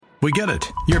We get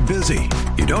it. You're busy.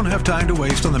 You don't have time to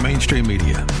waste on the mainstream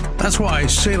media. That's why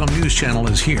Salem News Channel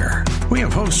is here. We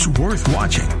have hosts worth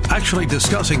watching, actually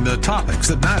discussing the topics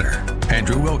that matter.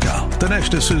 Andrew Wilkow,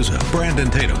 Dinesh D'Souza, Brandon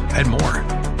Tatum, and more.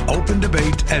 Open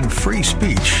debate and free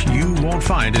speech you won't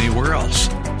find anywhere else.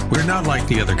 We're not like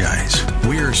the other guys.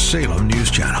 We're Salem News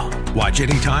Channel. Watch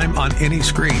anytime on any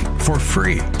screen for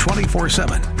free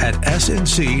 24/7 at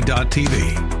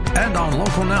snc.tv and on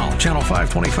Local Now, Channel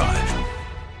 525.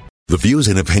 The views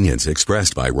and opinions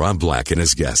expressed by Rob Black and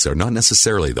his guests are not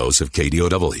necessarily those of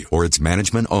KDOW or its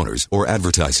management, owners, or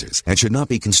advertisers and should not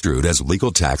be construed as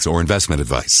legal, tax, or investment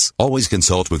advice. Always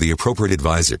consult with the appropriate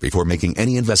advisor before making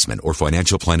any investment or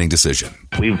financial planning decision.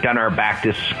 We've done our back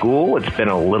to school. It's been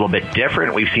a little bit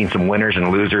different. We've seen some winners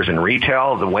and losers in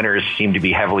retail. The winners seem to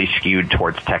be heavily skewed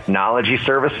towards technology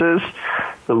services.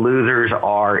 The losers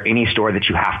are any store that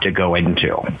you have to go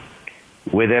into.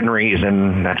 Within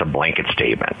reason, that's a blanket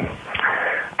statement.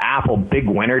 Apple, big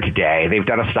winner today. They've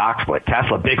done a stock split.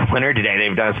 Tesla, big winner today.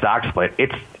 They've done a stock split.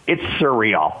 It's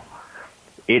surreal.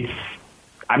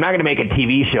 I'm not going to make a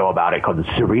TV show about it called The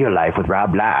Surreal Life with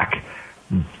Rob Black,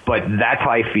 but that's how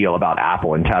I feel about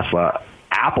Apple and Tesla.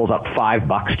 Apple's up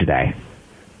 $5 today.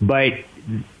 But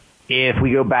if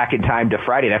we go back in time to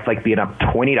Friday, that's like being up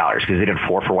 $20 because they did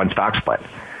 4-for-1 stock split.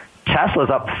 Tesla's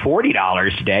up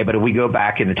 $40 today, but if we go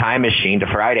back in the time machine to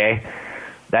Friday,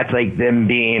 that's like them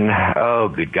being, oh,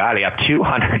 good golly, up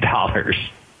 $200.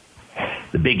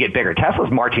 The big get bigger. Tesla's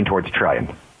marching towards $1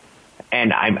 trillion.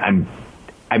 And I'm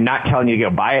not telling you to go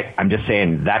buy it. I'm just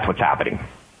saying that's what's happening.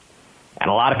 And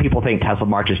a lot of people think Tesla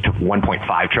marches to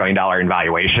 $1.5 trillion in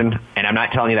valuation. And I'm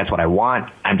not telling you that's what I want.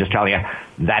 I'm just telling you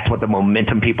that's what the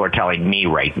momentum people are telling me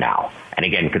right now. And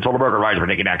again, Consultant Broker Advisor for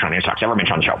taking action on any stocks ever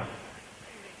mentioned on the show.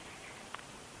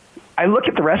 I look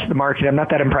at the rest of the market. I'm not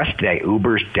that impressed today.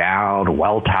 Uber's down.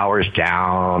 Welltower's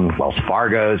down. Wells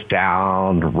Fargo's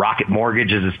down. Rocket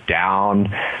Mortgages is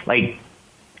down. Like,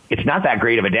 it's not that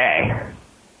great of a day.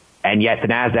 And yet the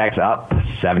NASDAQ's up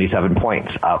 77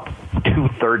 points, up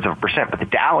 0.2%. But the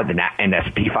Dow and the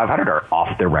S&P 500 are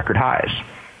off their record highs.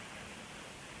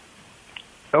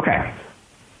 Okay.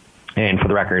 And for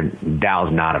the record,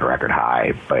 Dow's not at a record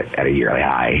high, but at a yearly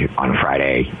high on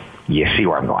Friday. You see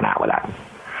where I'm going at with that.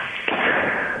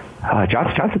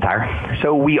 Johnson Tire.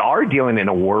 So we are dealing in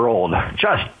a world,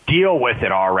 just deal with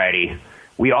it already.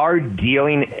 We are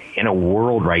dealing in a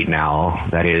world right now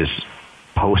that is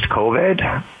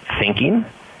post-COVID thinking,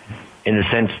 in the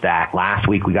sense that last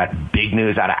week we got big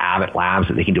news out of Abbott Labs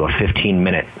that they can do a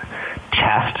 15-minute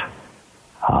test.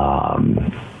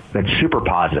 That's super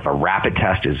positive. A rapid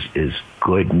test is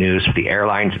good news for the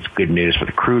airlines. It's good news for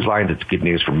the cruise lines. It's good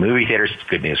news for movie theaters. It's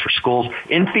good news for schools.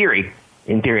 In theory,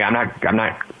 I'm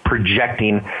not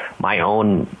projecting my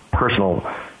own personal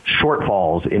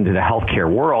shortfalls into the healthcare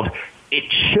world. It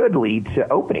should lead to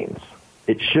openings.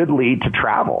 It should lead to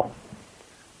travel.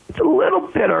 It's a little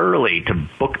bit early to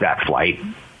book that flight,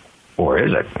 or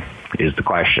is it? Is the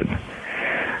question.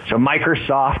 So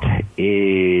Microsoft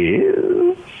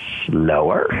is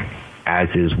lower, as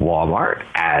is Walmart,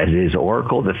 as is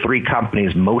Oracle, the three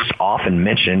companies most often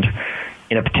mentioned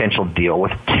in a potential deal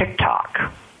with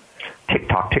TikTok.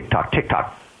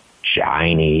 TikTok,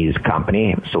 Chinese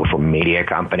company, social media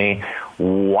company,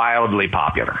 wildly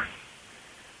popular.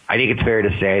 I think it's fair to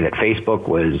say that Facebook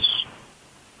was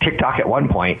TikTok at one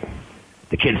point.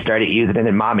 The kids started using it,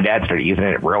 and mom and dad started using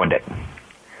it, it ruined it.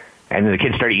 And then the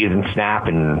kids started using Snap,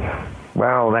 and,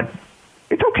 well,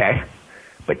 it's okay.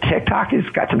 But TikTok has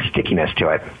got some stickiness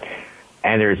to it.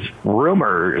 And there's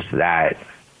rumors that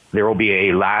there will be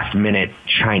a last-minute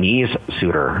Chinese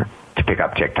suitor to pick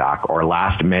up TikTok, or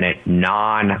last-minute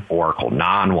non-Oracle,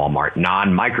 non-Walmart,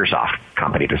 non-Microsoft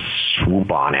company to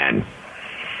swoop on in.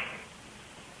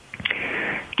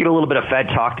 Get a little bit of Fed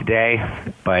talk today,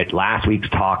 but last week's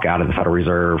talk out of the Federal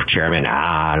Reserve Chairman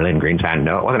Alan Greenspan,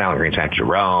 no, it wasn't Alan Greenspan,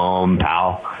 Jerome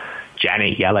Powell,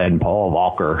 Janet Yellen, Paul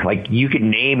Volcker. Like, you could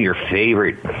name your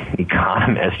favorite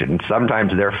economist, and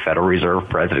sometimes they're Federal Reserve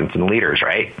presidents and leaders,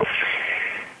 right?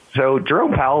 So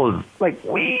Jerome Powell is like,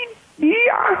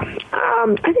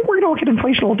 I think we're going to look at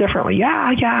inflation a little differently.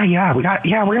 We're going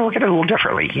to look at it a little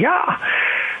differently. Yeah.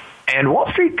 And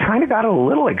Wall Street kind of got a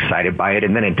little excited by it,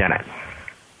 and then it didn't.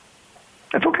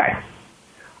 That's okay.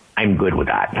 I'm good with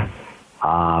that.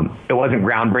 It wasn't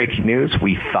groundbreaking news.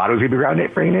 We thought it was going to be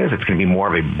groundbreaking news. It's going to be more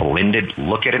of a blended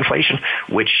look at inflation,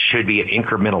 which should be an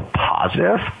incremental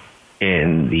positive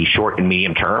in the short and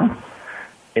medium term.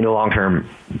 In the long term,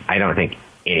 I don't think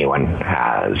anyone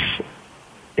has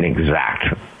an exact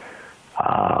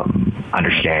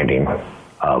understanding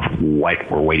of what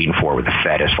we're waiting for with the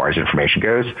Fed as far as information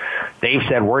goes. They've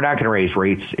said we're not going to raise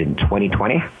rates in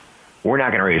 2020. We're not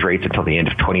going to raise rates until the end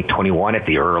of 2021 at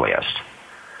the earliest.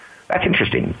 That's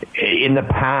interesting. In the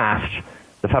past,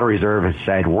 the Federal Reserve has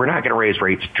said we're not going to raise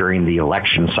rates during the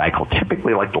election cycle,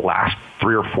 typically like the last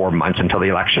 3 or 4 months until the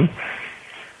election.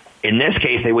 In this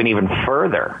case, they went even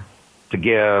further to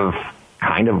give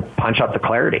kind of punch up the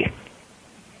clarity.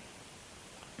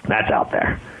 That's out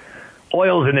there.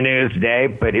 Oil's in the news today,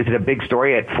 but is it a big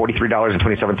story at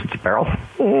 $43.27 a barrel?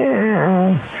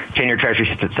 10-year Treasury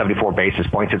sits at 74 basis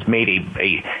points. It's made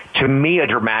to me, a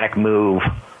dramatic move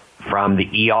from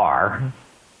the ER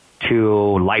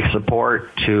to life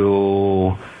support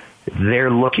to they're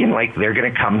looking like they're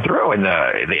going to come through, and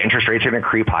the interest rates are going to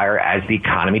creep higher as the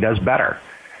economy does better.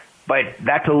 But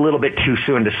that's a little bit too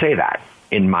soon to say that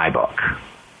in my book.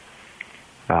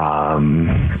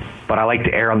 But I like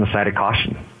to err on the side of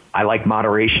caution. I like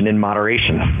moderation in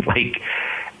moderation. Like,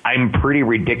 I'm pretty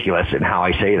ridiculous in how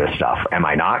I say this stuff. Am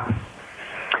I not?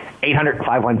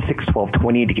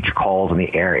 800-516-1220 to get your calls on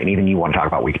the air. Anything you want to talk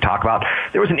about, we can talk about.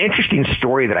 There was an interesting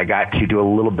story that I got to do a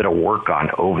little bit of work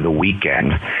on over the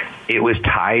weekend. It was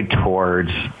tied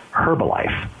towards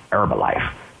Herbalife.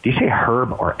 Herbalife. Do you say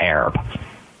herb or herb?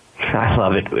 I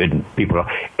love it when people go,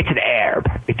 it's an herb.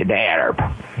 It's an herb.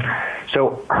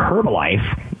 So Herbalife,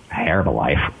 however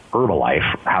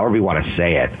you want to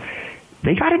say it,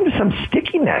 they got into some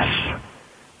stickiness.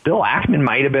 Bill Ackman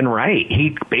might have been right.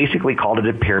 He basically called it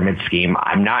a pyramid scheme.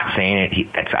 I'm not saying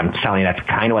it. I'm telling you that's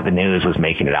kind of what the news was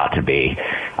making it out to be.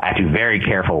 I have to be very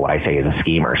careful what I say is a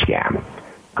scheme or a scam,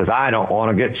 because I don't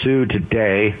want to get sued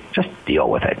today. Just deal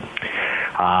with it.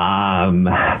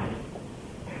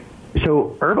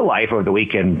 So Herbalife over the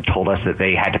weekend told us that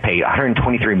they had to pay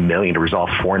 $123 million to resolve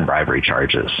foreign bribery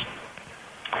charges.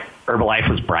 Herbalife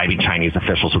was bribing Chinese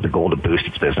officials with the goal to boost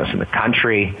its business in the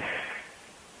country.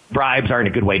 Bribes aren't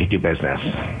a good way to do business.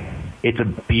 It's a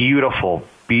beautiful,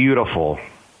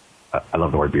 I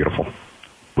love the word beautiful.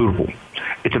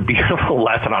 It's a beautiful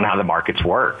lesson on how the markets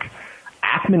work.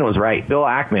 Ackman was right. Bill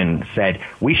Ackman said,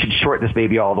 we should short this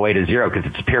baby all the way to zero because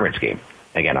it's a pyramid scheme.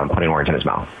 Again, I'm putting words in his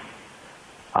mouth.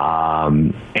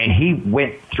 And he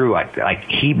went through it. Like,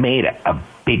 he made a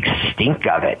big stink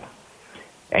of it.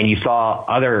 And you saw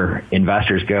other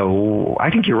investors go, I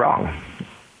think you're wrong.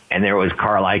 And there was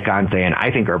Carl Icahn saying,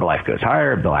 I think Herbalife goes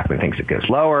higher. Bill Ackman thinks it goes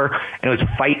lower. And it was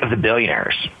a fight of the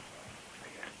billionaires.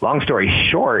 Long story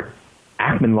short,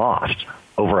 Ackman lost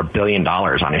over $1 billion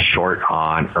on his short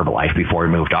on Herbalife before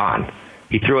he moved on.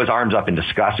 He threw his arms up in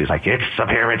disgust. He's like, it's a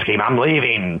pyramid scheme. I'm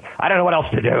leaving. I don't know what else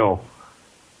to do.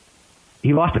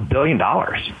 He lost $1 billion.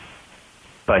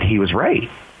 But he was right.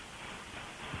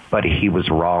 But he was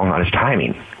wrong on his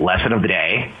timing. Lesson of the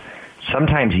day,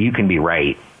 sometimes you can be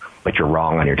right, but you're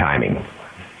wrong on your timing.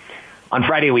 On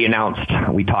Friday, we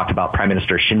talked about Prime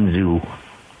Minister Shinzo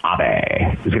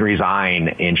Abe, who's going to resign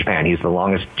in Japan. He's the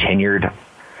longest tenured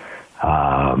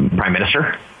prime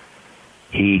minister.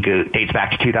 He dates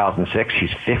back to 2006.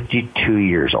 He's 52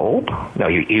 years old. No,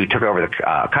 he took over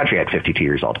the country at 52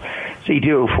 years old. So you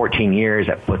do 14 years,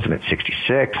 that puts him at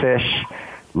 66-ish.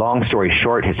 Long story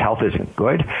short, his health isn't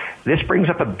good. This brings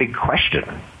up a big question.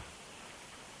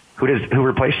 Who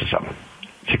replaces him?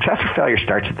 Success or failure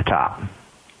starts at the top.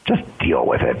 Just deal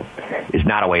with it. Is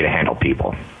not a way to handle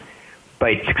people.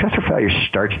 But success or failure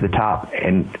starts at the top,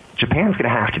 and Japan's going to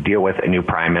have to deal with a new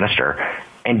prime minister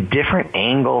and different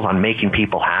angles on making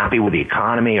people happy with the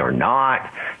economy or not,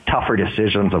 tougher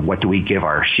decisions of what do we give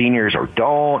our seniors or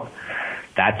don't.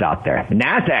 That's out there. The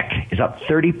NASDAQ is up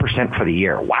 30% for the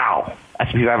year. Wow.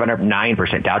 S&P 500 up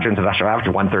 9%. Dow Jones Industrial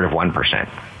Average 1/3 of 1%.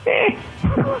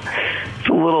 It's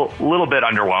a little bit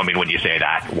underwhelming when you say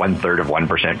that, 1/3 of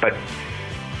 1%. But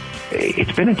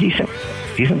it's been a decent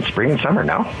spring and summer,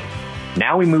 no?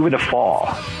 Now we move into fall.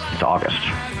 It's August.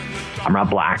 I'm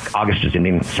Rob Black. August is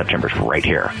ending. September's right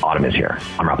here. Autumn is here.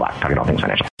 I'm Rob Black, talking all things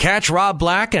financial. Catch Rob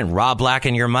Black and Rob Black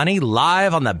and Your Money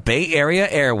live on the Bay Area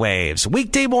airwaves,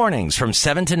 weekday mornings from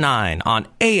 7 to 9 on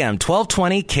AM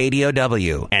 1220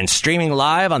 KDOW and streaming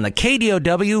live on the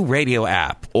KDOW radio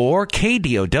app or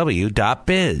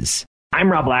KDOW.biz.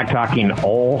 I'm Rob Black, talking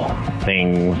all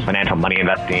things financial, money,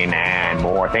 investing, and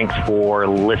more. Thanks for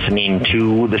listening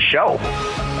to the show.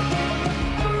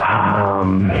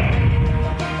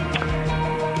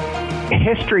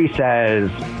 History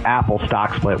says Apple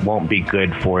stock split won't be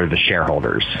good for the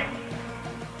shareholders.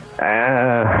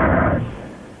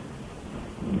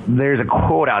 There's a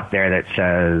quote out there that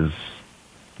says,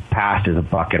 past is a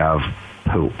bucket of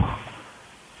poop.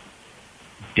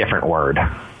 Different word.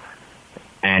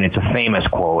 And it's a famous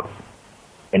quote.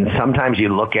 And sometimes you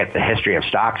look at the history of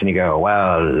stocks and you go,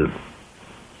 well,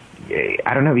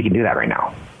 I don't know if you can do that right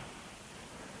now.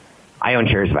 I own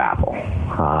shares of Apple.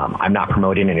 I'm not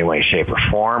promoting in any way, shape, or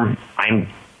form. I'm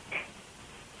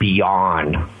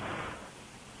beyond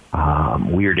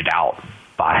weirded out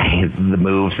by the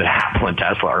moves that Apple and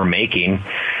Tesla are making,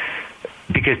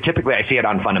 because typically I see it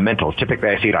on fundamentals. Typically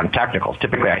I see it on technicals.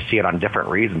 Typically I see it on different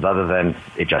reasons other than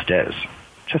it just is.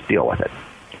 Just deal with it.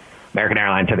 American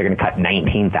Airlines said they're going to cut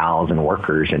 19,000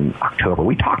 workers in October.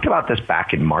 We talked about this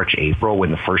back in March, April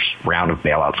when the first round of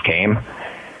bailouts came.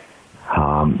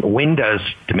 When does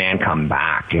demand come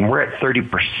back? And we're at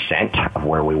 30% of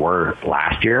where we were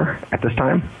last year at this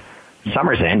time.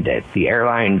 Summer's ended. The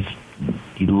airlines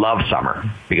love summer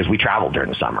because we travel during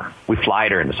the summer. We fly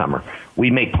during the summer.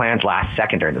 We make plans last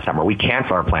second during the summer. We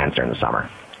cancel our plans during the summer.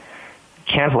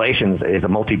 Cancellations is a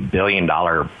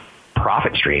multi-billion-dollar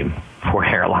profit stream for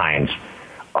airlines.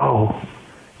 Oh,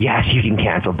 yes, you can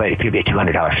cancel, but it's going to be a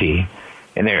 $200 fee.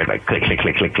 And they're like, click, click,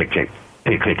 click, click, click, click,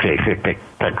 click, click, click, click, click,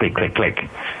 click, click, click, click.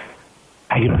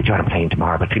 I'm going to put you on a plane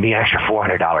tomorrow, but it's going to be an extra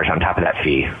 $400 on top of that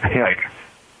fee. You're like,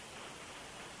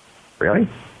 really?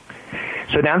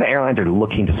 So now the airlines are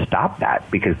looking to stop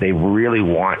that because they really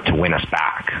want to win us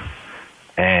back.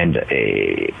 And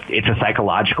it's a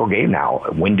psychological game now.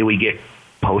 When do we get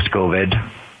post-COVID,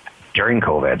 during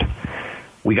COVID?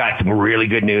 We got some really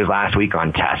good news last week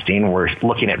on testing. We're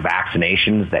looking at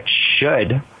vaccinations that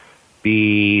should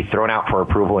be thrown out for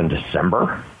approval in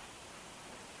December.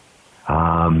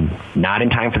 Not in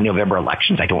time for the November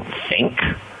elections, I don't think.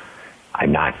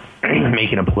 I'm not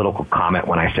making a political comment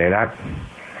when I say that.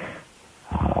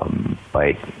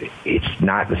 But it's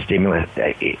not the stimulus.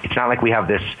 It's not like we have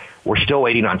this. We're still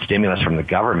waiting on stimulus from the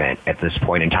government at this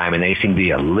point in time, and they seem to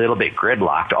be a little bit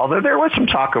gridlocked, although there was some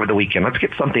talk over the weekend. Let's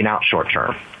get something out short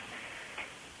term.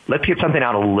 Let's get something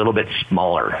out a little bit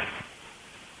smaller.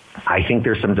 I think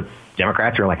there's some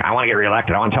Democrats who are like, I want to get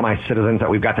reelected. I want to tell my citizens that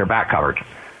we've got their back covered.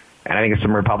 And I think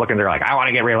some Republicans are like, I want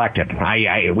to get reelected.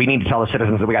 We need to tell the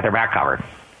citizens that we got their back covered.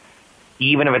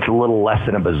 Even if it's a little less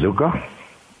than a bazooka,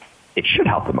 it should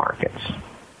help the markets.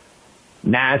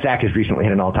 NASDAQ has recently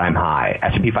hit an all-time high.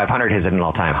 S&P 500 has hit an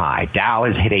all-time high. Dow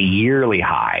has hit a yearly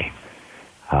high.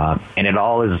 And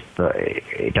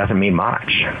it doesn't mean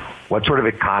much. What sort of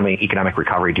economic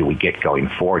recovery do we get going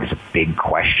forward is a big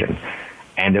question.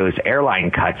 And those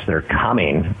airline cuts that are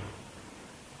coming,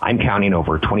 I'm counting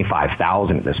over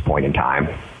 25,000 at this point in time.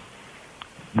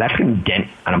 That's going to dent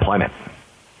unemployment.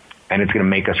 And it's going to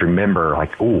make us remember,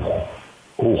 like, ooh,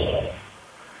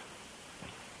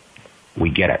 we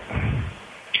get it.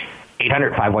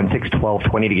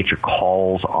 800-516-1220 to get your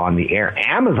calls on the air.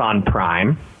 Amazon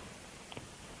Prime.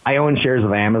 I own shares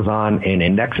of Amazon in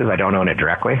indexes. I don't own it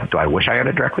directly. Do I wish I owned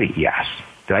it directly? Yes.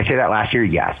 Did I say that last year?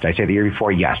 Yes. Did I say the year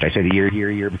before? Yes. Did I say the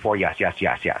year before? Yes.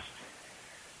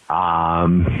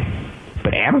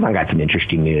 But Amazon got some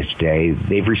interesting news today.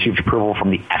 They've received approval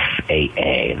from the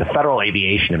FAA, the Federal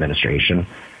Aviation Administration,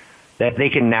 that they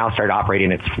can now start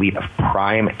operating its fleet of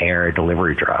Prime Air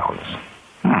delivery drones.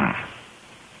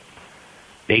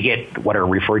 They get what are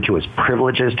referred to as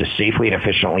privileges to safely and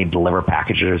efficiently deliver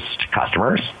packages to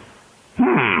customers.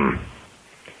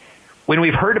 When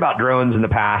we've heard about drones in the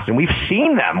past, and we've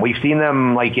seen them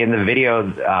like in the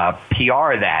video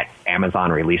PR that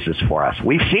Amazon releases for us.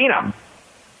 We've seen them.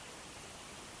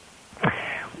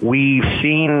 We've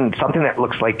seen something that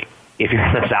looks like, if you're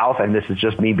in the South, and this is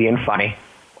just me being funny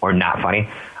or not funny,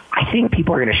 I think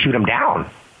people are going to shoot them down.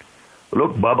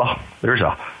 Look, Bubba, there's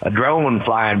a drone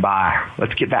flying by.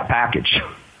 Let's get that package.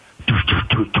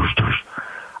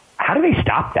 How do they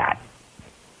stop that?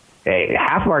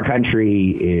 Half of our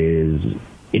country is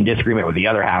in disagreement with the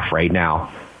other half right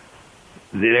now.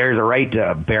 There's a right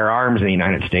to bear arms in the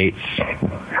United States.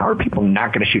 How are people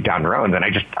not going to shoot down drones? And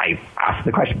I asked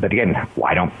the question, but again,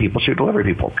 why don't people shoot delivery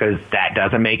people? Because that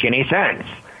doesn't make any sense.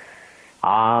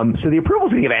 So the approval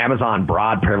is going to give Amazon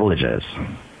broad privileges.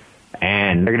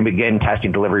 And they're going to begin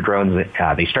testing delivery drones.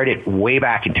 They started way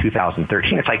back in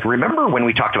 2013. It's like, remember when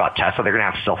we talked about Tesla, they're going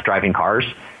to have self-driving cars?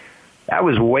 That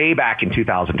was way back in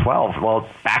 2012. Well,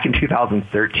 back in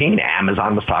 2013,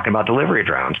 Amazon was talking about delivery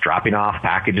drones, dropping off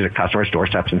packages at customers'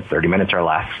 doorsteps in 30 minutes or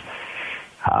less.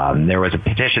 There was a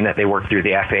petition that they worked through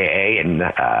the FAA and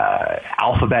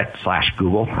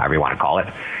Alphabet/Google, however you want to call it.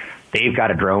 They've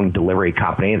got a drone delivery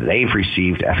company. They've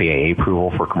received FAA approval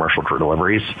for commercial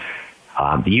deliveries.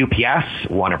 The UPS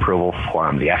won approval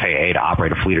from the FAA to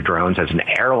operate a fleet of drones as an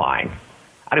airline.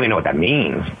 I don't even know what that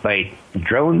means, but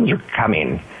drones are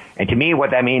coming. And to me,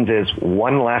 what that means is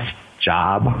one less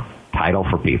job title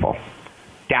for people.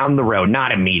 Down the road,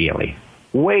 not immediately,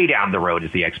 Way down the road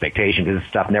is the expectation because this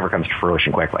stuff never comes to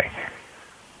fruition quickly.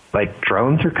 But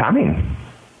drones are coming.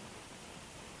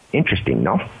 Interesting,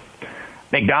 no?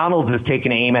 McDonald's has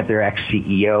taken aim at their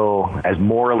ex-CEO as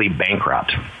morally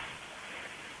bankrupt.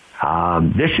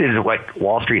 This is what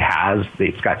Wall Street has.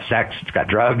 It's got sex, it's got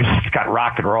drugs, it's got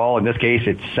rock and roll. In this case,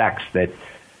 it's sex that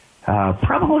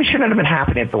probably shouldn't have been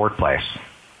happening at the workplace.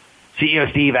 CEO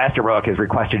Steve Easterbrook has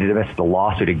requested to dismiss the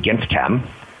lawsuit against him.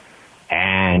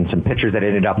 And some pictures that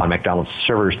ended up on McDonald's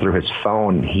servers through his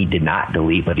phone, he did not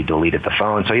delete, but he deleted the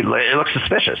phone. So it looks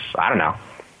suspicious. I don't know.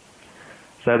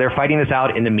 So they're fighting this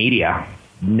out in the media.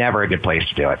 Never a good place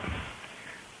to do it.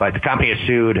 But the company has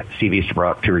sued Steve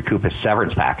Easterbrook to recoup his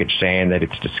severance package, saying that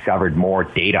it's discovered more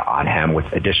data on him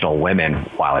with additional women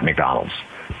while at McDonald's.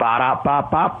 Bop,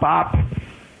 bop, bop, bop.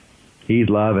 He's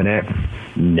loving it.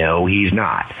 No, he's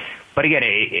not. But again,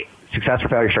 success or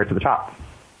failure starts at the top.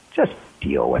 Just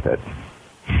deal with it.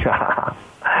 The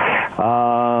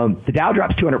Dow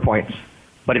drops 200 points,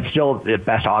 but it's still the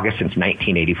best August since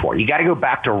 1984. You got to go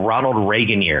back to Ronald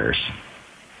Reagan years.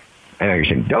 I know you're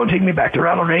saying, don't take me back to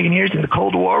Ronald Reagan years in the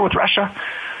Cold War with Russia.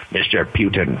 Mr.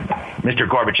 Putin, Mr.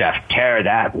 Gorbachev, tear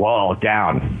that wall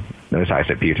down. Notice how I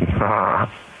said Putin.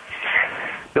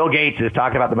 Bill Gates is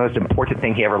talking about the most important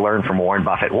thing he ever learned from Warren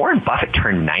Buffett. Warren Buffett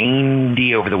turned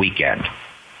 90 over the weekend.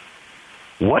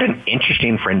 What an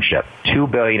interesting friendship. Two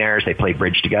billionaires, they play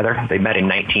bridge together. They met in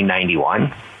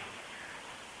 1991.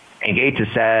 And Gates has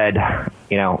said,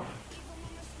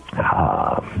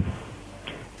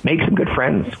 make some good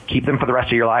friends. Keep them for the rest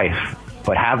of your life.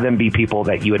 But have them be people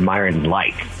that you admire and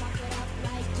like.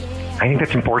 I think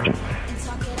that's important.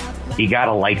 You got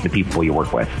to like the people you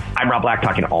work with. I'm Rob Black,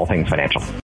 talking all things financial.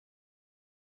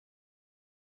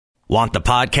 Want the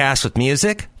podcast with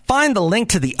music? Find the link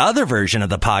to the other version of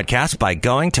the podcast by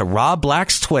going to Rob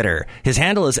Black's Twitter. His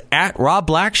handle is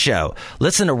 @RobBlackShow.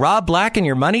 Listen to Rob Black and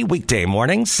Your Money weekday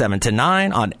mornings, 7 to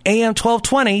 9 on AM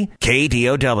 1220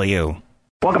 KDOW.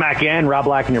 Welcome back in, Rob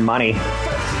Black and Your Money.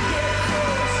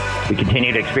 We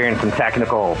continue to experience some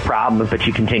technical problems, but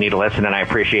you continue to listen, and I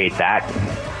appreciate that.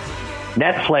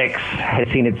 Netflix has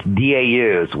seen its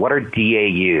DAUs. What are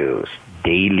DAUs?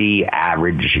 Daily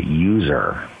Average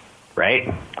User,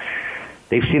 right?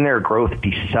 They've seen their growth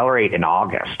decelerate in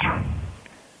August,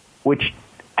 which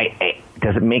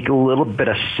does it make a little bit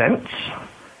of sense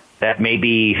that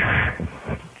maybe,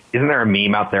 isn't there a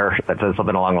meme out there that says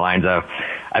something along the lines of,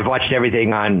 I've watched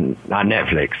everything on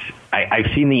Netflix.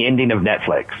 I've seen the ending of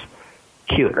Netflix.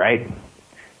 Cute, right?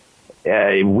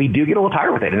 We do get a little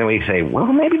tired with it, and then we say, well,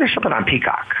 maybe there's something on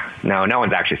Peacock. No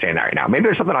one's actually saying that right now. Maybe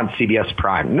there's something on CBS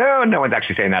Prime. No one's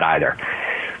actually saying that either.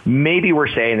 Maybe we're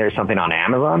saying there's something on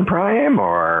Amazon Prime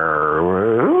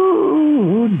or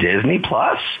Disney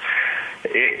Plus.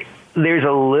 There's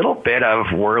a little bit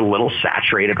of, we're a little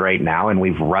saturated right now, and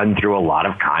we've run through a lot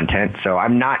of content. So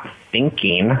I'm not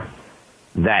thinking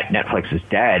that Netflix is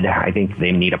dead. I think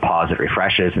they need a pause that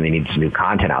refreshes, and they need some new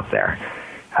content out there.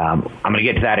 I'm going to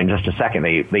get to that in just a second.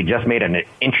 They just made an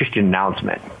interesting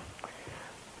announcement.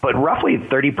 But roughly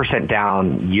 30%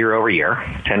 down year over year,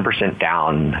 10%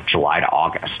 down July to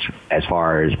August as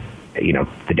far as, the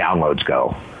downloads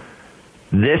go.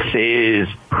 This is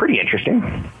pretty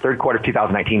interesting. Third quarter of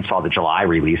 2019 saw the July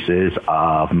releases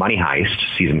of Money Heist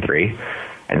Season 3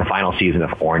 and the final season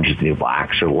of Orange is the New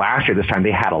Black. So last year, this time,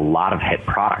 they had a lot of hit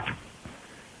product.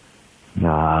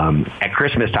 At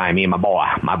Christmas time, me and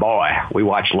my boy, we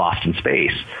watched Lost in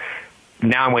Space.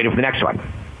 Now I'm waiting for the next one.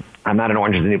 I'm not an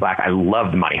Orange is the New Black. I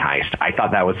loved Money Heist. I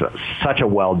thought that was such a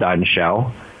well-done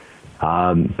show.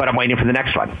 But I'm waiting for the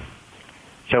next one.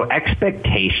 So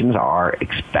expectations are,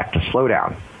 expect a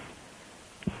slowdown.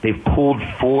 They've pulled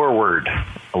forward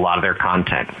a lot of their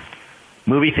content.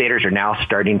 Movie theaters are now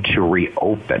starting to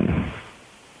reopen.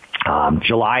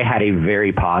 July had a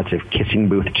very positive Kissing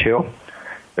Booth 2.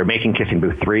 They're making Kissing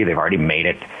Booth 3. They've already made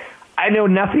it. I know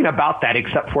nothing about that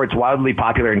except for it's wildly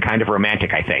popular and kind of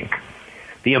romantic, I think.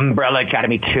 The Umbrella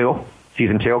Academy 2,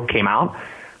 Season 2, came out.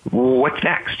 What's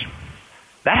next?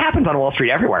 That happens on Wall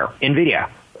Street everywhere. NVIDIA.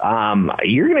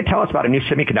 You're going to tell us about a new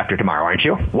semiconductor tomorrow, aren't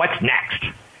you? What's next?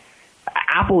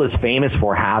 Apple is famous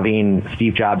for having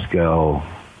Steve Jobs go,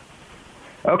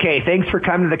 okay, thanks for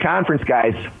coming to the conference,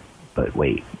 guys. But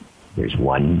wait, there's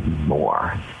one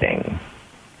more thing.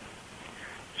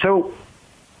 So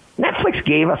Netflix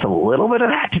gave us a little bit of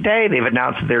that today. They've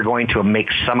announced that they're going to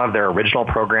make some of their original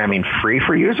programming free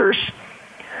for users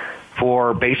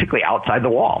for basically outside the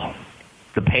wall.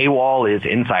 The paywall is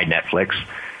inside Netflix.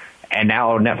 And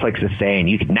now Netflix is saying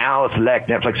you can now select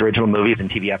Netflix original movies and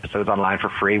TV episodes online for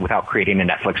free without creating a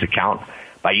Netflix account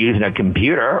by using a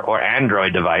computer or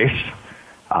Android device.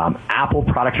 Apple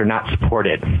products are not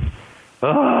supported.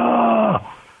 It's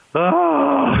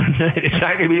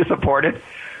not going to be supported.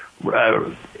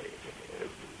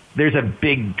 There's a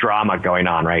big drama going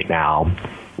on right now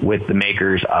with the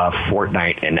makers of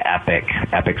Fortnite and Epic.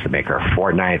 Epic's the maker of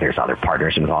Fortnite. There's other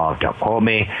partners involved. Don't quote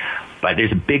me. But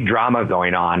there's a big drama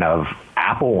going on of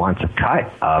Apple wants a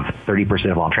cut of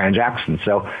 30% of all transactions.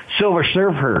 So Silver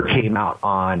Surfer came out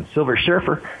on Silver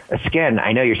Surfer. Again,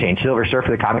 I know you're saying Silver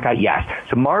Surfer, the comic guy. Yes.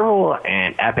 So Marvel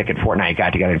and Epic and Fortnite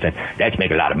got together and said, let's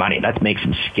make a lot of money. Let's make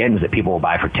some skins that people will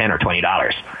buy for $10 or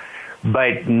 $20.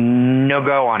 But no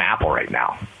go on Apple right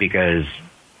now because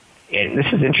this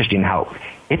is interesting how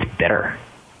it's bitter.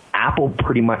 Apple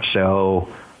pretty much so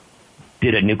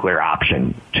did a nuclear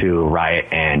option to Riot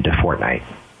and to Fortnite,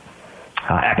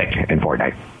 Epic and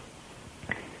Fortnite.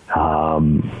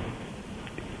 I'm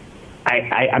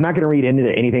not going to read into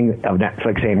anything of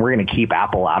Netflix saying we're going to keep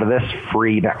Apple out of this.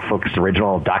 Free Netflix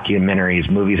original documentaries,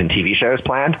 movies, and TV shows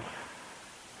planned.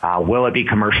 Will it be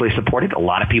commercially supported? A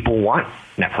lot of people want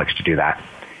Netflix to do that.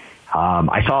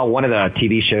 I saw one of the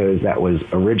TV shows that was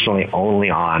originally only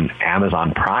on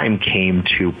Amazon Prime came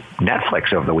to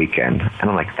Netflix over the weekend. And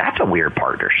I'm like, that's a weird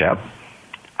partnership.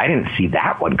 I didn't see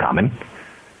that one coming.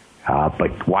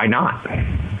 But why not?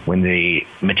 When the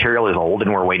material is old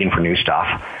and we're waiting for new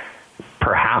stuff,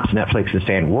 perhaps Netflix is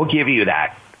saying, we'll give you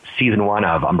that season 1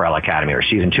 of Umbrella Academy or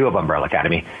season 2 of Umbrella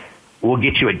Academy. We'll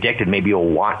get you addicted. Maybe you'll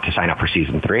want to sign up for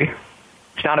season 3.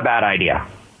 It's not a bad idea.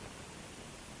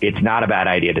 It's not a bad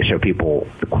idea to show people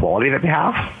the quality that they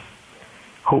have.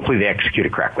 Hopefully they execute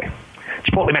it correctly.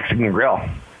 Chipotle Mexican Grill,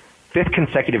 5th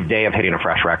consecutive day of hitting a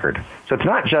fresh record. So it's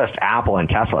not just Apple and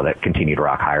Tesla that continue to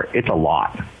rock higher. It's a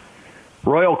lot.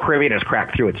 Royal Caribbean has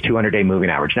cracked through its 200-day moving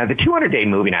average. Now, the 200-day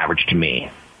moving average to me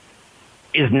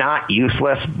is not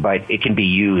useless, but it can be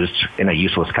used in a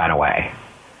useless kind of way.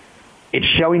 It's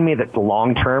showing me that the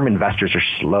long-term investors are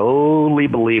slowly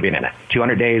believing in it.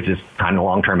 200 days is kind of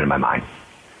long-term in my mind.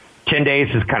 10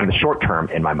 days is kind of the short term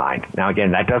in my mind. Now,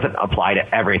 again, that doesn't apply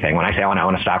to everything. When I say I want to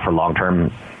own a stock for long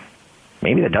term,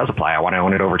 maybe that does apply. I want to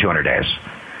own it over 200 days.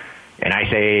 And I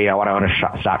say I want to own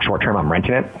a stock short term, I'm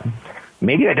renting it.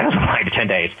 Maybe that does apply to 10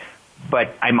 days.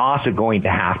 But I'm also going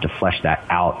to have to flesh that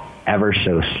out ever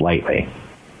so slightly.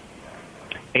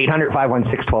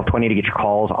 800-516-1220 to get your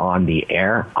calls on the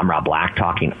air. I'm Rob Black,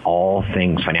 talking all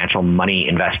things financial, money,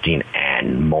 investing,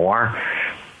 and more.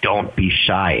 Don't be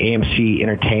shy. AMC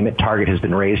Entertainment target has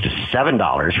been raised to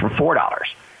 $7 from $4.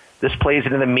 This plays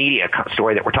into the media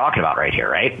story that we're talking about right here,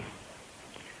 right?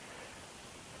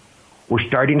 We're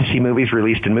starting to see movies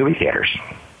released in movie theaters.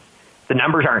 The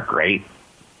numbers aren't great.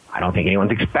 I don't think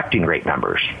anyone's expecting great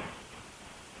numbers.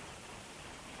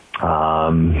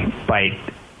 But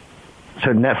so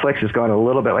Netflix is going a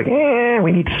little bit like,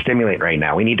 we need to stimulate right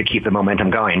now. We need to keep the momentum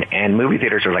going. And movie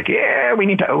theaters are like, we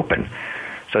need to open.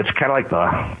 So it's kind of like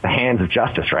the hands of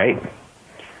justice, right?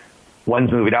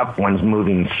 One's moving up, one's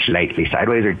moving slightly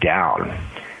sideways or down.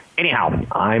 Anyhow,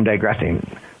 I'm digressing.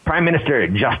 Prime Minister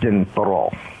Justin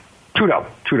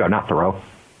Trudeau, not Thoreau.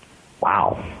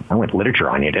 Wow, I went literature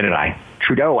on you, didn't I?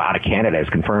 Trudeau out of Canada has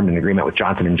confirmed an agreement with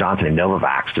Johnson & Johnson and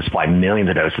Novavax to supply millions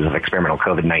of doses of experimental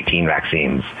COVID-19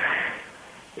 vaccines.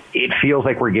 It feels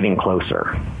like we're getting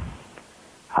closer.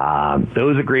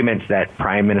 Those agreements that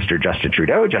Prime Minister Justin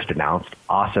Trudeau just announced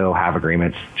also have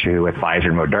agreements with Pfizer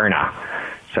and Moderna.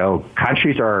 So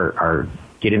countries are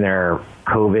getting their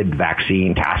COVID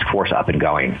vaccine task force up and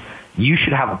going. You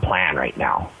should have a plan right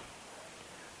now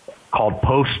called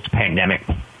post-pandemic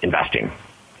investing.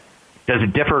 Does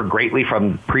it differ greatly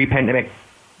from pre-pandemic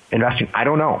investing? I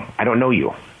don't know. I don't know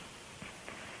you.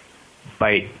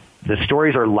 But the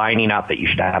stories are lining up that you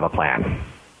should have a plan.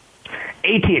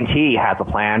 AT&T has a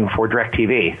plan for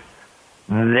DirecTV.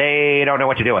 They don't know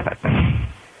what to do with it.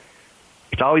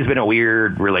 It's always been a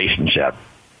weird relationship.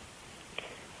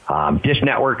 Dish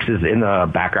Networks is in the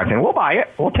background saying, we'll buy it,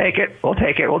 we'll take it, we'll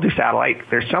do satellite.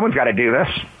 Someone's got to do this.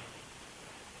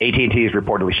 AT&T is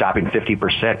reportedly shopping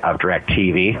 50% of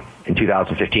DirecTV. In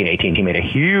 2015, AT&T made a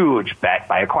huge bet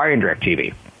by acquiring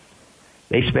DirecTV.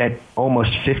 They spent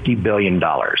almost $50 billion.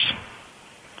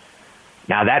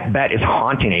 Now, that bet is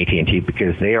haunting AT&T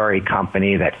because they are a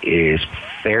company that is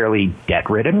fairly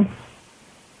debt-ridden.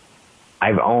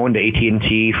 I've owned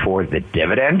AT&T for the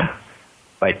dividend,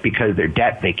 but because they're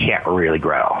debt, they can't really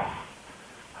grow.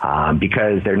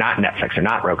 Because they're not Netflix, they're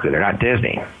not Roku, they're not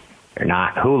Disney, they're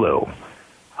not Hulu.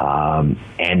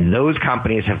 And those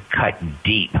companies have cut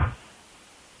deep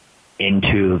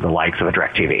into the likes of a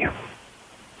DirecTV.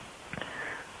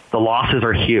 The losses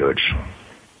are huge.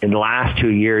 In the last 2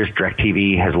 years,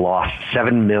 DirecTV has lost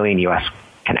 7 million U.S.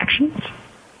 connections.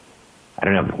 I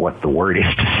don't know what the word is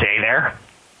to say there.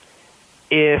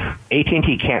 If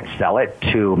AT&T can't sell it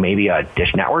to maybe a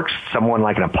Dish Networks, someone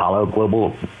like an Apollo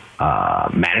Global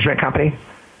management company,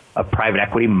 a private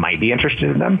equity might be interested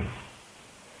in them.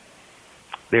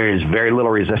 There is very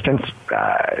little resistance.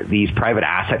 These private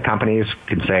asset companies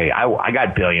can say, I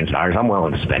got billions of dollars. I'm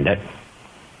willing to spend it.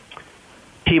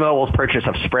 T-Mobile's purchase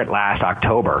of Sprint last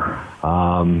October.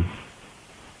 The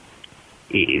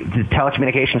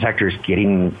telecommunications sector is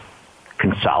getting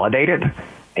consolidated,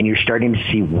 and you're starting to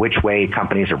see which way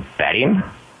companies are betting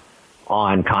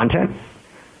on content.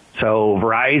 So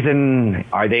Verizon,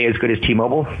 are they as good as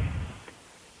T-Mobile?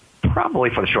 Probably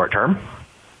for the short term.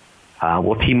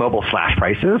 Will T-Mobile slash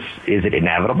prices? Is it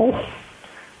inevitable?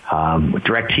 With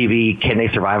DirecTV, can they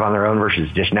survive on their own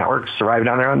versus Dish Networks surviving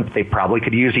on their own? They probably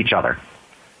could use each other.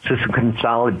 So some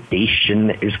consolidation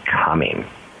is coming.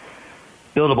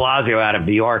 Bill de Blasio out of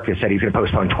New York has said he's going to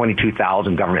postpone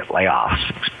 22,000 government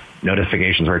layoffs.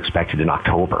 Notifications are expected in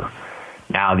October.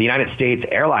 Now, the United States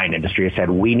airline industry has said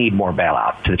we need more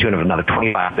bailout to the tune of another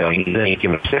 $25 billion. Then he's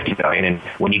given us $50 billion. And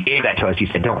when you gave that to us, you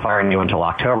said don't fire anyone until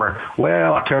October.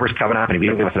 Well, October's coming up, and if you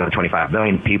don't give us another $25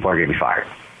 billion, people are going to be fired.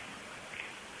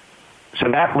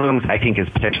 So that looms, I think, is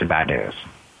potentially bad news.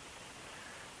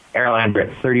 Airlines are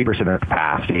at 30% of their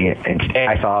capacity, and today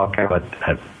I saw kind of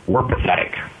a we're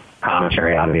pathetic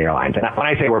commentary out of the airlines. And when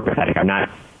I say we're pathetic, I'm not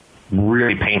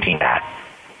really painting that.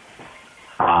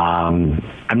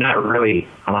 I'm not really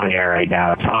on air right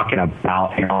now talking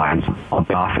about airlines. I'll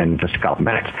be off in just a couple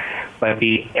minutes. But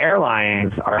the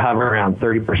airlines are hovering around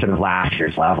 30% of last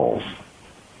year's levels.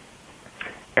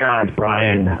 Airlines brought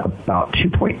in about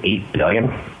 $2.8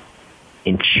 billion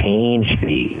in change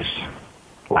fees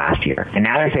last year. And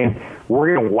now they're saying,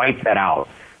 we're going to wipe that out.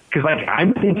 Because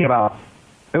I'm thinking about,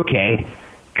 okay,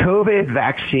 COVID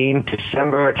vaccine,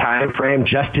 December timeframe,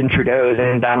 Justin Trudeau's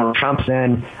in, Donald Trump's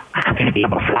in, I'm going to be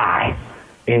able to fly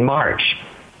in March.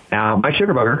 Now, my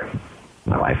sugar booger,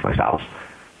 my wife, myself,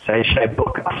 said, should I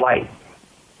book a flight?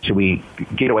 Should we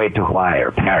get away to Hawaii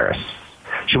or Paris?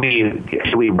 Should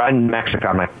we run Mexico?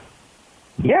 I'm like,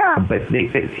 yeah, but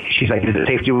she's like, is it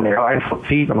safe to do with airline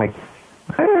fees? I'm like,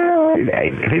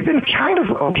 they've been kind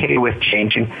of okay with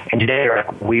changing, and today they're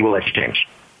like, we will exchange.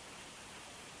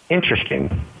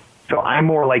 Interesting. So I'm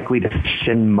more likely to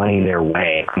send money their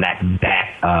way on that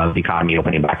bet of the economy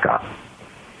opening back up.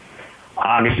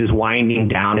 August is winding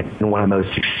down. It's been one of the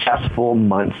most successful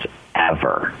months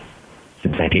ever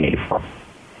since 1984.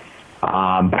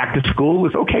 Back to school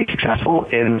was okay successful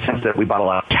in the sense that we bought a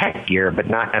lot of tech gear, but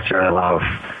not necessarily a lot of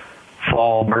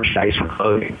fall merchandise for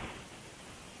clothing,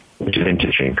 which is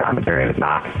interesting commentary. It's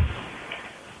not.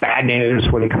 Bad news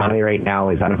for the economy right now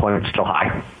is unemployment is still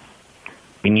high.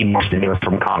 We need more stimulus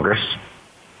from Congress.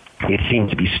 It seems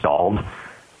to be stalled.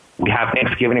 We have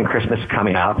Thanksgiving and Christmas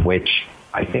coming up, which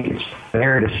I think it's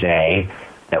fair to say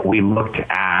that we looked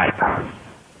at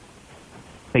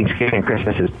Thanksgiving and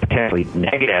Christmas as potentially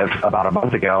negative about a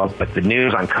month ago, but the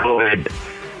news on COVID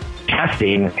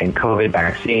testing and COVID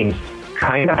vaccines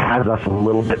kind of has us a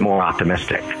little bit more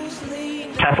optimistic.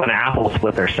 Tesla and Apple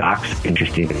split their stocks.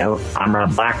 Interesting to note. I'm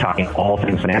Rob Black, talking all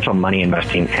things financial, money,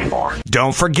 investing, and more.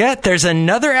 Don't forget, there's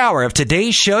another hour of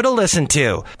today's show to listen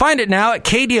to. Find it now at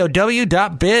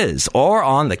KDOW.biz or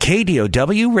on the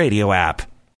KDOW radio app.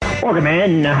 Welcome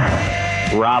in.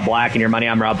 Rob Black and your money.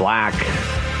 I'm Rob Black.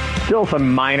 Still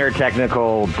some minor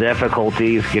technical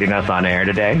difficulties getting us on air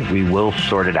today. We will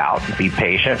sort it out. Be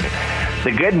patient.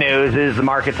 The good news is the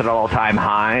market's at all-time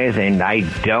highs, and I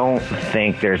don't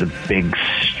think there's a big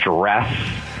stress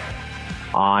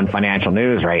on financial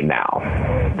news right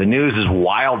now. The news is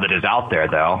wild that is out there,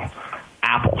 though.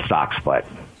 Apple stock split.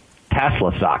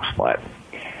 Tesla stock split.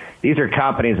 These are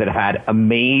companies that have had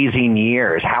amazing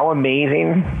years. How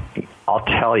amazing? I'll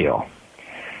tell you.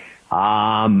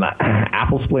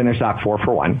 Apple split their stock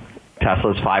 4-for-1.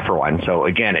 Tesla's 5-for-1. So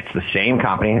again, it's the same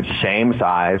company, same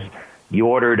size. You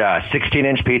ordered a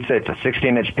 16-inch pizza, it's a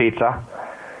 16-inch pizza.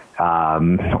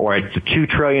 Or it's a $2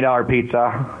 trillion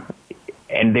pizza.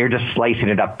 And they're just slicing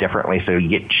it up differently so you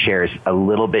get shares a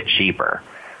little bit cheaper.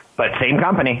 But same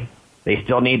company. They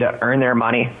still need to earn their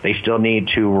money. They still need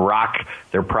to rock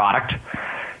their product.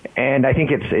 And I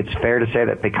think it's fair to say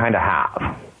that they kind of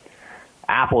have.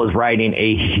 Apple is riding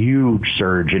a huge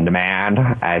surge in demand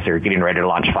as they're getting ready to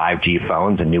launch 5G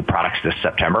phones and new products this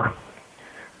September.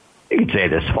 You could say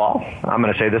this fall. I'm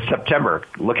going to say this September.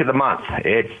 Look at the month.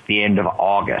 It's the end of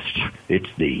August. It's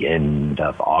the end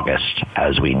of August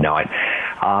as we know it.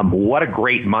 What a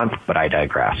great month, but I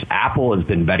digress. Apple has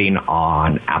been betting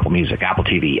on Apple Music, Apple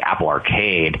TV, Apple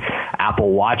Arcade,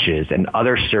 Apple Watches, and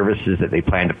other services that they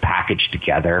plan to package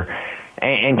together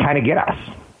and kind of get us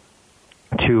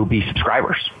to be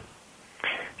subscribers.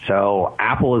 So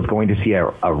Apple is going to see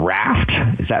a raft.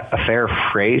 Is that a fair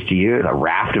phrase to use? A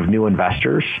raft of new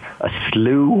investors, a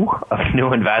slew of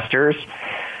new investors.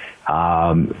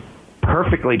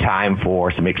 Perfectly timed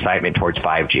for some excitement towards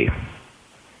 5G.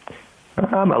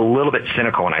 I'm a little bit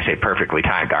cynical when I say perfectly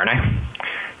timed, aren't I?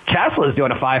 Tesla is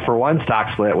doing a 5-for-1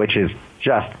 stock split, which is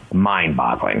just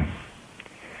mind-boggling.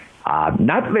 Not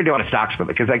that they're doing a stock split,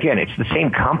 because, again, it's the same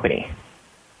company.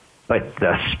 But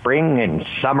the spring and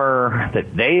summer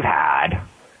that they've had,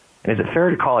 and is it fair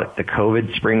to call it the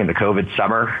COVID spring and the COVID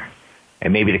summer?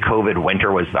 And maybe the COVID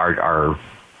winter was our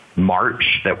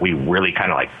March that we really kind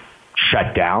of like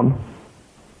shut down.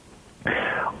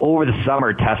 Over the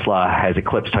summer, Tesla has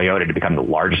eclipsed Toyota to become the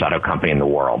largest auto company in the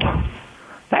world.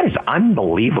 That is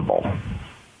unbelievable.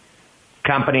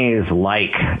 Companies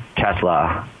like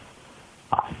Tesla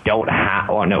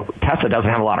Tesla doesn't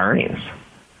have a lot of earnings.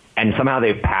 And somehow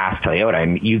they've passed Toyota.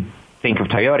 And you think of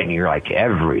Toyota and you're like,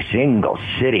 every single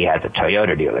city has a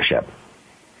Toyota dealership.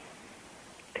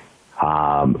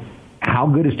 How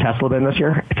good has Tesla been this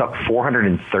year? It's up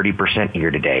 430%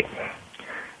 year to date.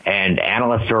 And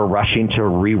analysts are rushing to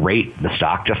re-rate the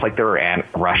stock just like they're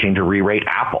rushing to re-rate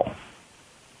Apple.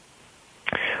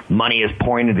 Money is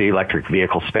pouring into the electric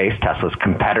vehicle space. Tesla's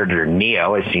competitor,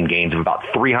 NIO, has seen gains of about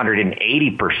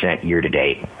 380% year to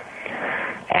date.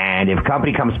 And if a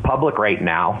company comes public right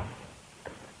now,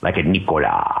 like a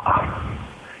Nikola,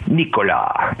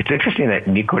 it's interesting that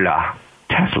Nikola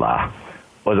Tesla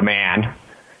was a man,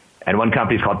 and one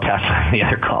company is called Tesla, and the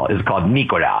other is called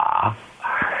Nikola.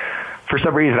 For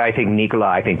some reason, I think Nikola,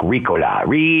 I think Ricola.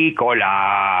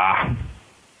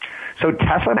 So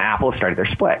Tesla and Apple have started their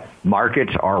split.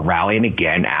 Markets are rallying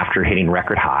again after hitting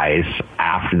record highs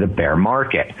after the bear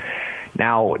market.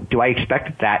 Now, do I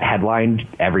expect that headline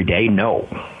every day? No.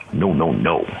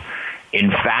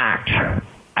 In fact,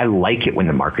 I like it when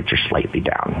the markets are slightly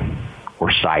down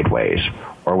or sideways,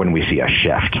 or when we see a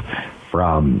shift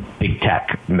from big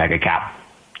tech, mega cap,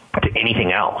 to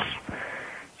anything else.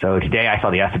 So today I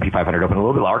saw the S&P 500 open a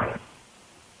little bit lower.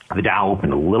 The Dow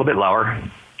opened a little bit lower.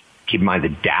 Keep in mind the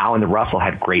Dow and the Russell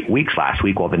had great weeks last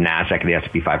week, while the NASDAQ and the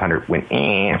S&P 500 went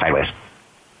sideways.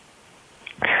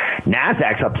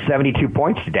 NASDAQ's up 72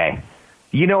 points today.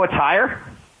 You know what's higher?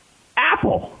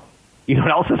 Apple. You know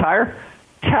what else is higher?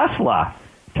 Tesla.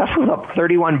 Tesla's up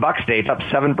 $31 today. It's up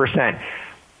 7%.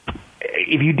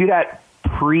 If you do that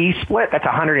pre-split, that's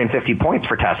 150 points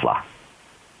for Tesla.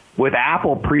 With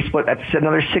Apple pre-split, that's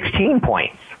another 16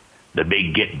 points. The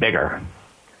big get bigger.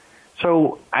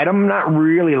 So I'm not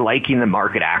really liking the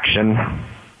market action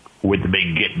with the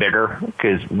big get bigger,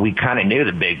 because we kind of knew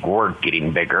the big were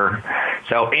getting bigger.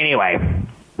 So anyway,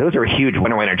 those are huge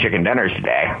winner chicken dinners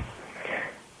today.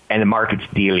 And the market's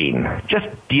dealing. Just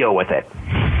deal with it.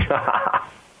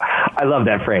 I love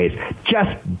that phrase.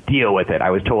 Just deal with it.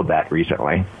 I was told that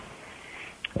recently.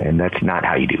 And that's not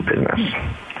how you do business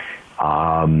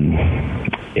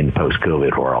in the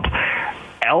post-COVID world.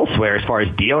 Elsewhere, as far as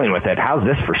dealing with it, how's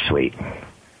this for sweet?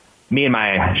 Me and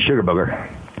my sugar booger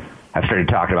have started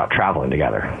talking about traveling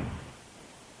together.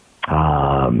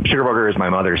 Sugar booger is my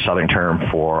mother's southern term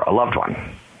for a loved one.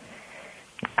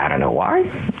 I don't know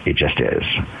why. It just is.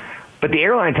 But the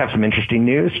airlines have some interesting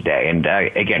news today. And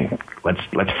again,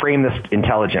 let's frame this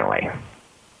intelligently.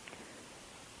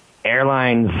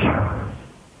 Airlines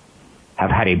have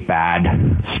had a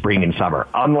bad spring and summer.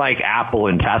 Unlike Apple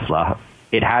and Tesla,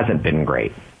 it hasn't been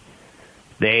great.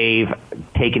 They've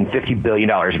taken $50 billion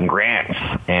in grants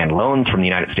and loans from the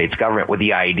United States government with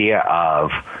the idea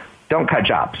of don't cut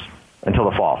jobs until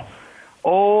the fall.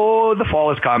 Oh, the fall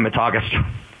has come. It's August.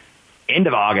 End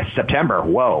of August, September.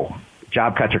 Whoa,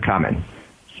 job cuts are coming.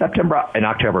 September and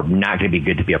October, not going to be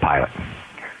good to be a pilot.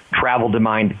 Travel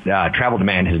demand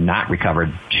has not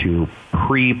recovered to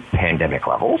pre-pandemic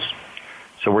levels.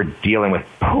 So we're dealing with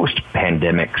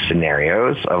post-pandemic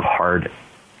scenarios of hard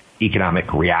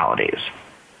economic realities.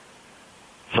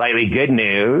 Slightly good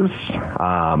news.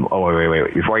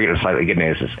 Wait. Before I get to slightly good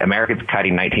news, American's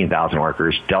cutting 19,000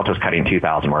 workers. Delta's cutting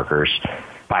 2,000 workers,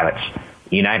 pilots.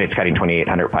 United's cutting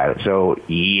 2,800 pilots. So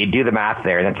you do the math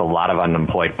there, and that's a lot of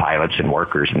unemployed pilots and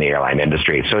workers in the airline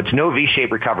industry. So it's no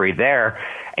V-shaped recovery there,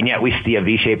 and yet we see a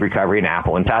V-shaped recovery in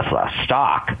Apple and Tesla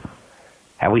stock.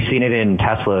 Have we seen it in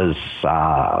Tesla's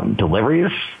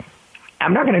deliveries?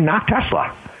 I'm not going to knock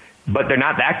Tesla, but they're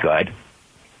not that good.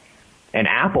 And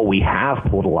Apple, we have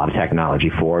pulled a lot of technology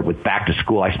forward. With back to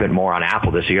school, I spent more on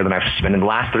Apple this year than I've spent in the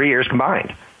last 3 years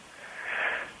combined.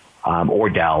 Or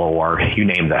Dell, or you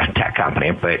name the tech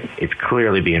company, but it's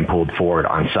clearly being pulled forward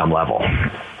on some level.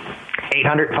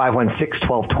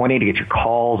 800-516-1220 to get your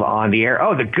calls on the air.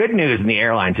 Oh, the good news in the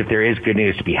airlines, if there is good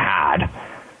news to be had,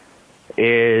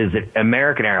 is that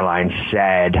American Airlines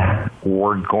said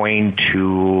we're going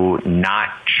to not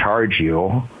charge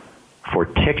you for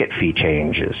ticket fee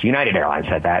changes. United Airlines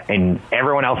said that, and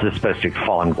everyone else is supposed to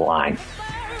fall in line.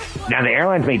 Now, the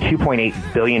airlines made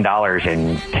 $2.8 billion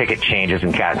in ticket changes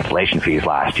and cancellation fees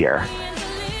last year.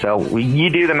 So you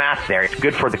do the math there. It's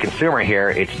good for the consumer here.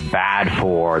 It's bad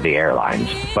for the airlines.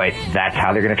 But that's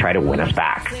how they're going to try to win us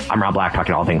back. I'm Rob Black,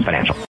 talking all things financial.